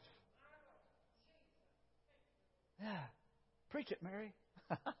life? Yeah, preach it, Mary.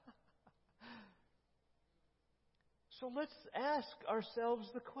 So let's ask ourselves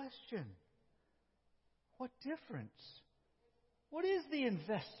the question, what difference? What is the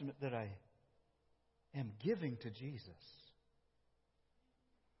investment that I am giving to Jesus?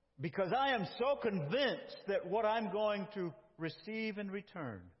 Because I am so convinced that what I'm going to receive in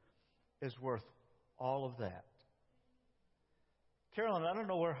return is worth all of that. Carolyn, I don't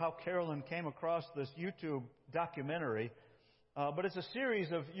know how Carolyn came across this YouTube documentary, but it's a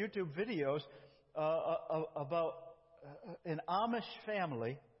series of YouTube videos about an Amish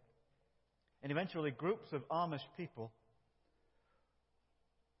family and eventually groups of Amish people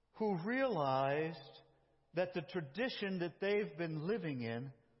who realized that the tradition that they've been living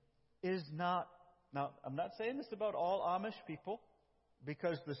in is not... Now, I'm not saying this about all Amish people,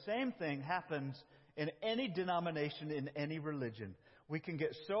 because the same thing happens in any denomination, in any religion. We can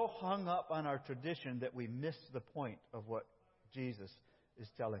get so hung up on our tradition that we miss the point of what Jesus is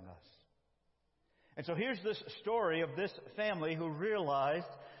telling us. And so here's this story of this family who realized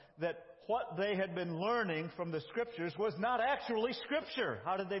that what they had been learning from the Scriptures was not actually Scripture.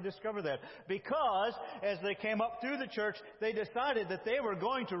 How did they discover that? Because as they came up through the church, they decided that they were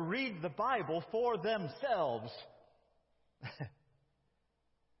going to read the Bible for themselves.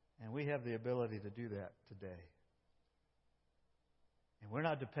 And we have the ability to do that today. And we're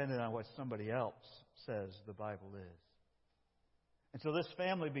not dependent on what somebody else says the Bible is. And so this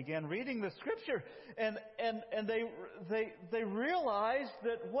family began reading the Scripture, and they realized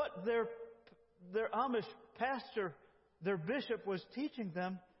that what their Amish pastor, their bishop, was teaching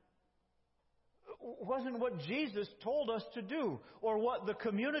them wasn't what Jesus told us to do, or what the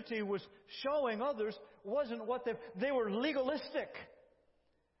community was showing others wasn't what they were legalistic.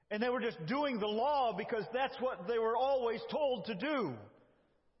 And they were just doing the law because that's what they were always told to do.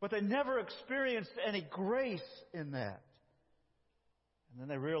 But they never experienced any grace in that. And then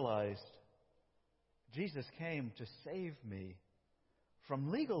they realized Jesus came to save me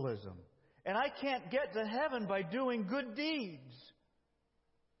from legalism. And I can't get to heaven by doing good deeds.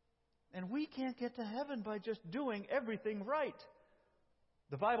 And we can't get to heaven by just doing everything right.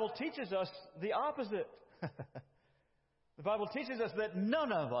 The Bible teaches us the opposite. The Bible teaches us that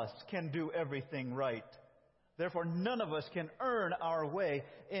none of us can do everything right. Therefore, none of us can earn our way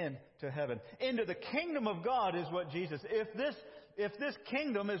into heaven. Into the kingdom of God is what Jesus... If this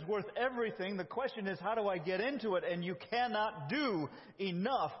kingdom is worth everything, the question is, how do I get into it? And you cannot do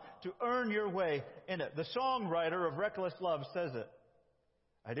enough to earn your way in it. The songwriter of Reckless Love says it.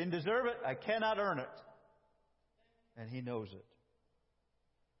 I didn't deserve it. I cannot earn it. And he knows it.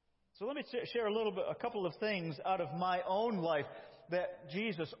 So let me share a couple of things out of my own life that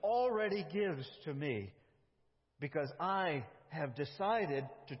Jesus already gives to me, because I have decided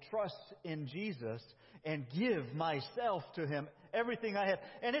to trust in Jesus and give myself to Him, everything I have.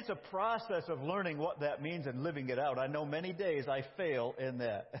 And it's a process of learning what that means and living it out. I know many days I fail in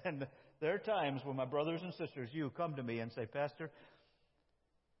that. And there are times when my brothers and sisters, you come to me and say, Pastor,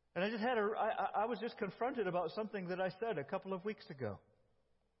 and I was just confronted about something that I said a couple of weeks ago.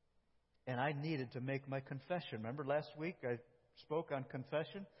 And I needed to make my confession. Remember last week I spoke on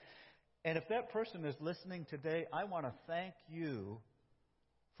confession? And if that person is listening today, I want to thank you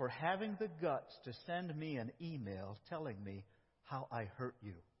for having the guts to send me an email telling me how I hurt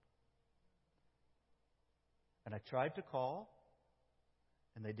you. And I tried to call,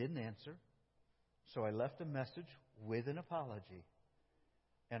 and they didn't answer. So I left a message with an apology.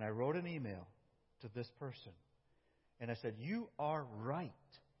 And I wrote an email to this person. And I said, you are right.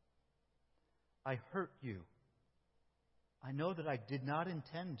 I hurt you. I know that I did not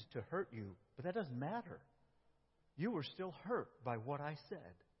intend to hurt you, but that doesn't matter. You were still hurt by what I said.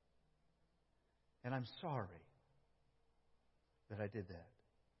 And I'm sorry that I did that.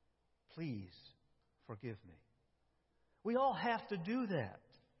 Please forgive me. We all have to do that.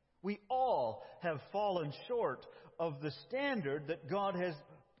 We all have fallen short of the standard that God has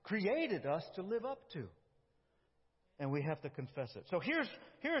created us to live up to. And we have to confess it. So here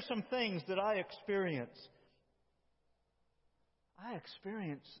are some things that I experience. I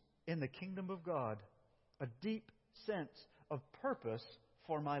experience in the kingdom of God a deep sense of purpose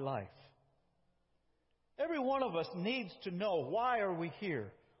for my life. Every one of us needs to know, why are we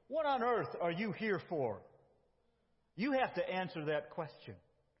here? What on earth are you here for? You have to answer that question.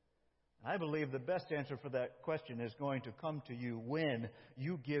 I believe the best answer for that question is going to come to you when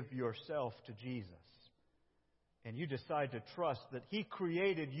you give yourself to Jesus. And you decide to trust that He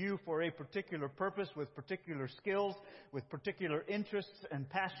created you for a particular purpose, with particular skills, with particular interests and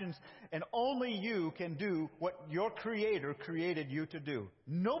passions. And only you can do what your Creator created you to do.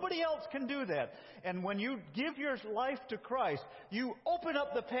 Nobody else can do that. And when you give your life to Christ, you open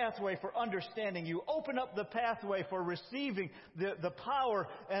up the pathway for understanding. You open up the pathway for receiving the power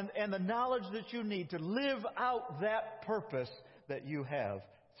and the knowledge that you need to live out that purpose that you have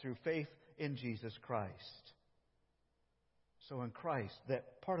through faith in Jesus Christ. So in Christ,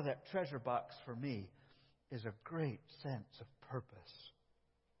 that part of that treasure box for me is a great sense of purpose.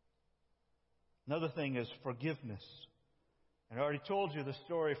 Another thing is forgiveness. And I already told you the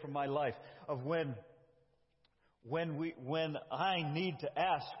story from my life of when I need to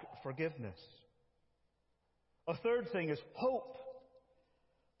ask forgiveness. A third thing is hope.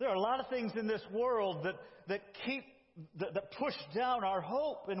 There are a lot of things in this world that push down our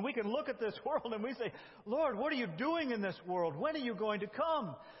hope. And we can look at this world and we say, Lord, what are you doing in this world? When are you going to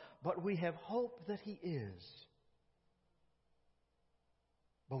come? But we have hope that He is.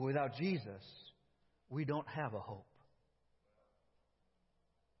 But without Jesus, we don't have a hope.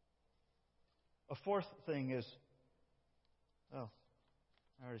 A fourth thing is, I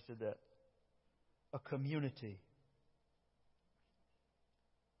already said that, a community.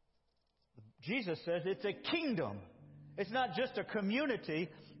 Jesus says it's a kingdom. It's not just a community.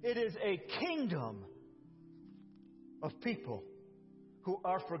 It is a kingdom of people who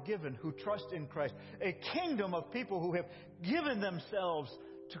are forgiven, who trust in Christ. A kingdom of people who have given themselves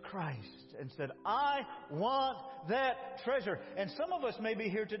to Christ and said, I want that treasure. And some of us may be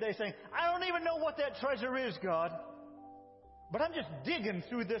here today saying, I don't even know what that treasure is, God. But I'm just digging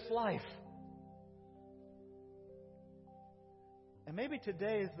through this life. And maybe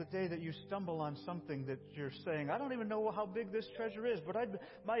today is the day that you stumble on something that you're saying, I don't even know how big this treasure is, but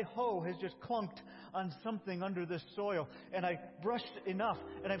my hoe has just clunked on something under this soil, and I brushed enough,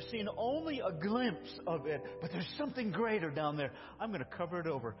 and I've seen only a glimpse of it, but there's something greater down there. I'm going to cover it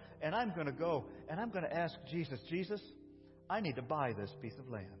over, and I'm going to go, and I'm going to ask Jesus, I need to buy this piece of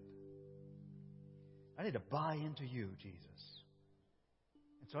land. I need to buy into you, Jesus.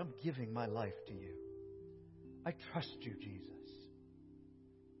 And so I'm giving my life to you. I trust you, Jesus.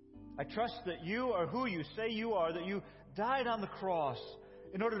 I trust that you are who you say you are, that you died on the cross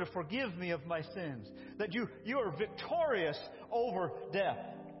in order to forgive me of my sins, that you are victorious over death,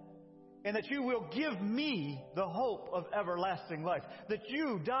 and that you will give me the hope of everlasting life, that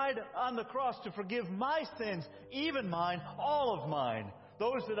you died on the cross to forgive my sins, even mine, all of mine,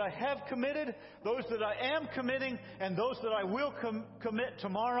 those that I have committed, those that I am committing, and those that I will commit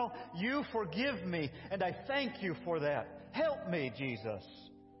tomorrow. You forgive me, and I thank you for that. Help me, Jesus,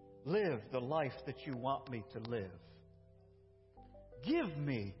 live the life that you want me to live. Give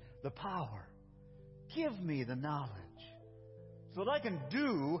me the power. Give me the knowledge so that I can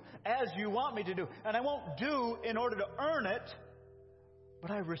do as you want me to do. And I won't do in order to earn it, but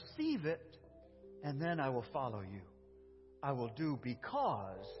I receive it, and then I will follow you. I will do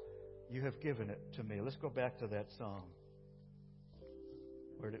because you have given it to me. Let's go back to that song.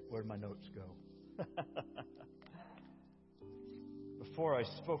 Where'd my notes go? Before I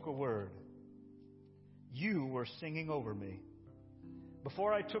spoke a word, you were singing over me.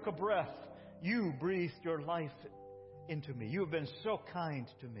 Before I took a breath, you breathed your life into me. You have been so kind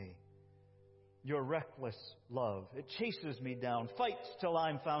to me. Your reckless love, it chases me down, fights till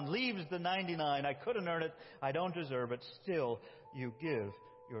I'm found, leaves the 99. I couldn't earn it, I don't deserve it. Still, you give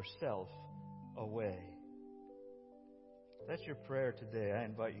yourself away. If that's your prayer today, I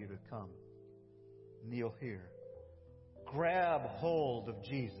invite you to come. Kneel here. Grab hold of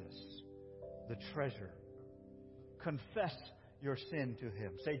Jesus, the treasure. Confess your sin to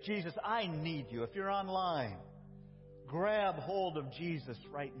Him. Say, Jesus, I need you. If you're online, grab hold of Jesus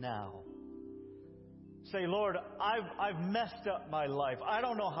right now. Say, Lord, I've messed up my life. I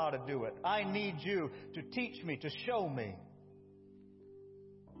don't know how to do it. I need you to teach me, to show me.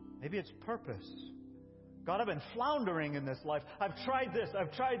 Maybe it's purpose. God, I've been floundering in this life. I've tried this,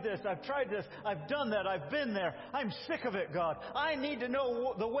 I've tried this, I've tried this, I've done that, I've been there. I'm sick of it, God. I need to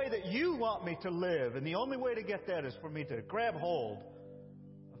know the way that you want me to live. And the only way to get that is for me to grab hold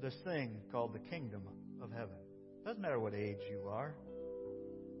of this thing called the kingdom of heaven. Doesn't matter what age you are.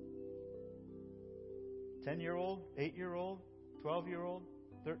 10-year-old, 8-year-old, 12-year-old,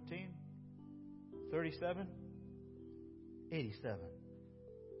 13, 37, 87.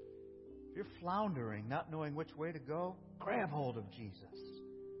 If you're floundering, not knowing which way to go, grab hold of Jesus.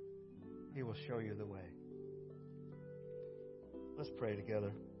 He will show you the way. Let's pray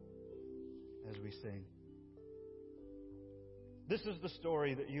together as we sing. This is the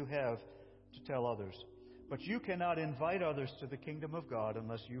story that you have to tell others. But you cannot invite others to the kingdom of God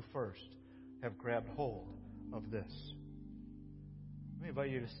unless you first have grabbed hold of this. Let me invite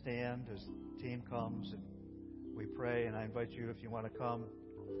you to stand as the team comes and we pray. And I invite you, if you want to come.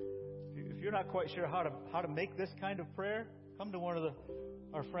 If you're not quite sure how to make this kind of prayer, come to one of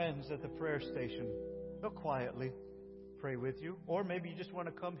our friends at the prayer station. They'll quietly pray with you. Or maybe you just want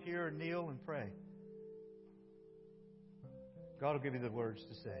to come here and kneel and pray. God will give you the words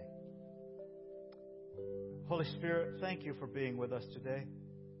to say. Holy Spirit, thank you for being with us today.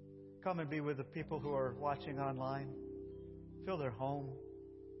 Come and be with the people who are watching online. Fill their home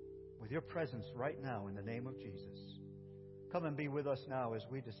with your presence right now in the name of Jesus. Come and be with us now as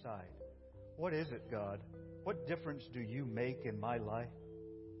we decide. What is it, God? What difference do you make in my life?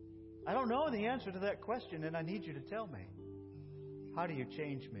 I don't know the answer to that question, and I need you to tell me. How do you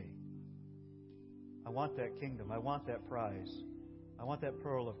change me? I want that kingdom. I want that prize. I want that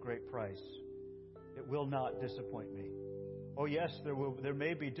pearl of great price. It will not disappoint me. Oh, yes, there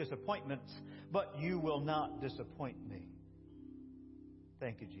may be disappointments, but you will not disappoint me.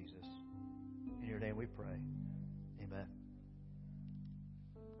 Thank you, Jesus. In your name we pray. Amen.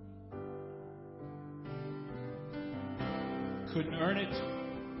 Couldn't earn it,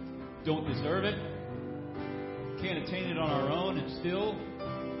 don't deserve it, can't attain it on our own, and still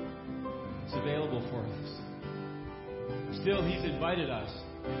it's available for us. Still, He's invited us.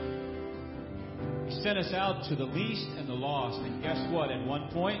 He sent us out to the least and the lost, and guess what? At one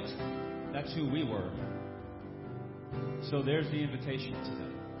point, that's who we were. So there's the invitation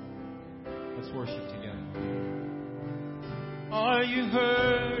today. Let's worship together. Are you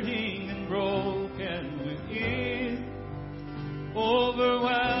hurting and broken within?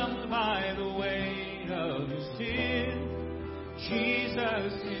 Overwhelmed by the weight of your sin?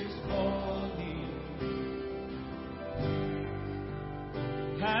 Jesus is calling.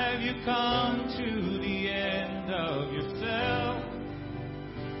 Have you come to the end of yourself?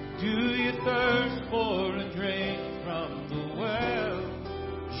 Do you thirst for a drink from the well?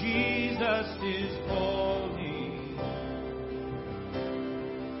 Jesus is calling.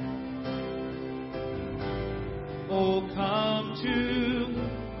 Oh, come to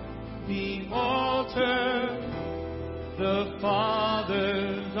the altar. The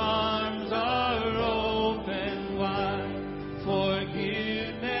Father's arms are open wide.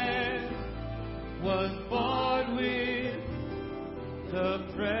 Forgiveness was bought with the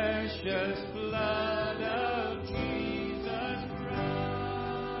precious blood of Jesus Christ.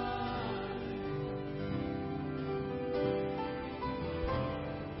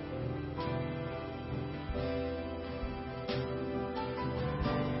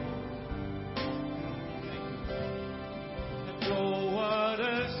 Let's go.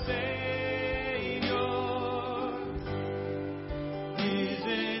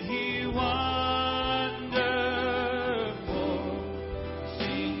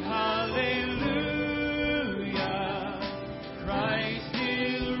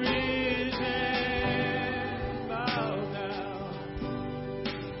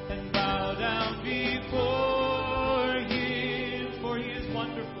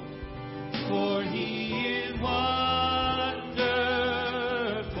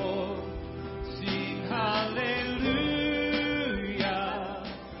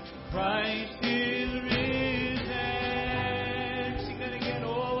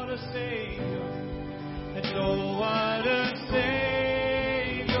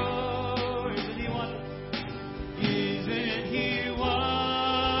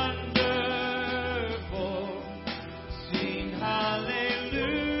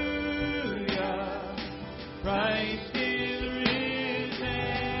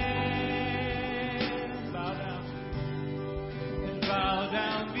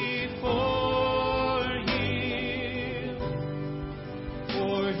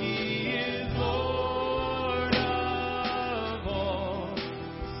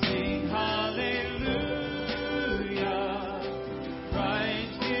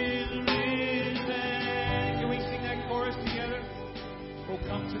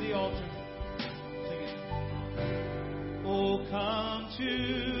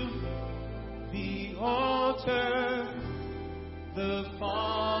 altar, the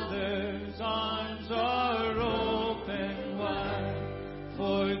Father's arms are open wide.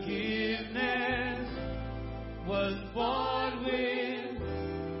 Forgiveness was bought with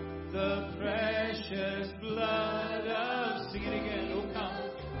the precious blood of, sing it again, oh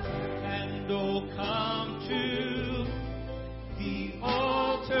come, and oh come to the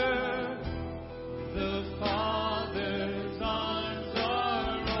altar, the Father's arms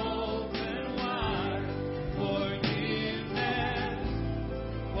are open wide. Forgiveness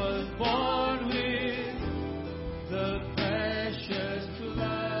was born with the precious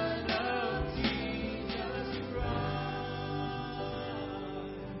blood of Jesus Christ.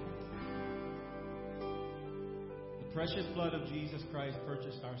 The precious blood of Jesus Christ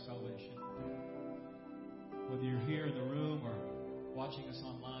purchased our salvation. Whether you're here in the room or watching us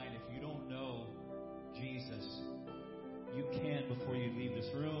online, if you don't know Jesus, you can before you leave this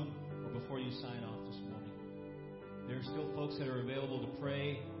room or before you sign off this morning. There are still folks that are available to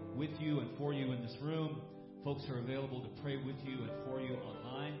pray with you and for you in this room. Folks are available to pray with you and for you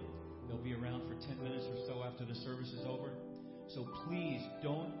online. They'll be around for 10 minutes or so after the service is over. So please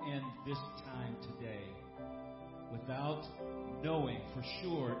don't end this time today without knowing for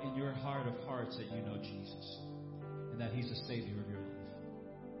sure in your heart of hearts that you know Jesus and that He's the Savior of your life.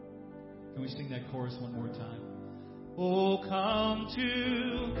 Can we sing that chorus one more time? Oh, come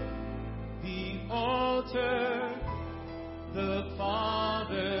to the altar, the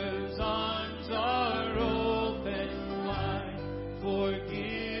Father's arms are open wide.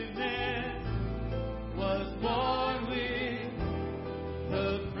 Forgiveness was born with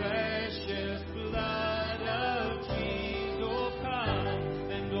the precious blood of Jesus. Oh, come,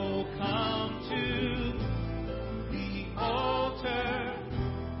 and oh, come to the altar.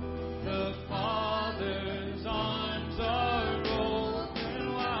 The Father's arms are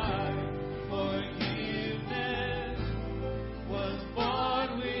open wide. Forgiveness was born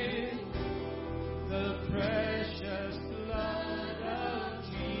with the precious blood of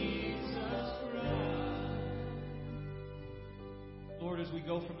Jesus Christ. Lord, as we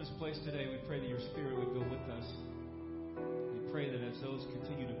go from this place today, we pray that your Spirit would go with us. We pray that as those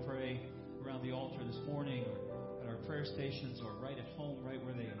continue to pray around the altar this morning or at our prayer stations or right at home, right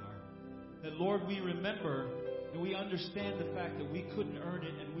where they are, that, Lord, we remember and we understand the fact that we couldn't earn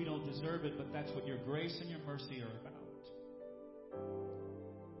it and we don't deserve it, but that's what your grace and your mercy are about.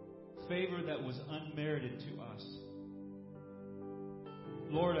 Favor that was unmerited to us.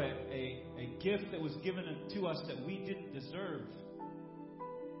 Lord, a gift that was given to us that we didn't deserve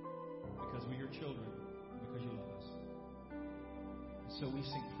because we're your children and because you love us. And so we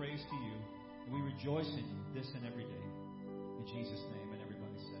sing praise to you and we rejoice in you this and every day. In Jesus' name.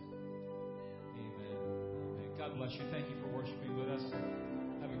 God bless you. Thank you for worshiping with us.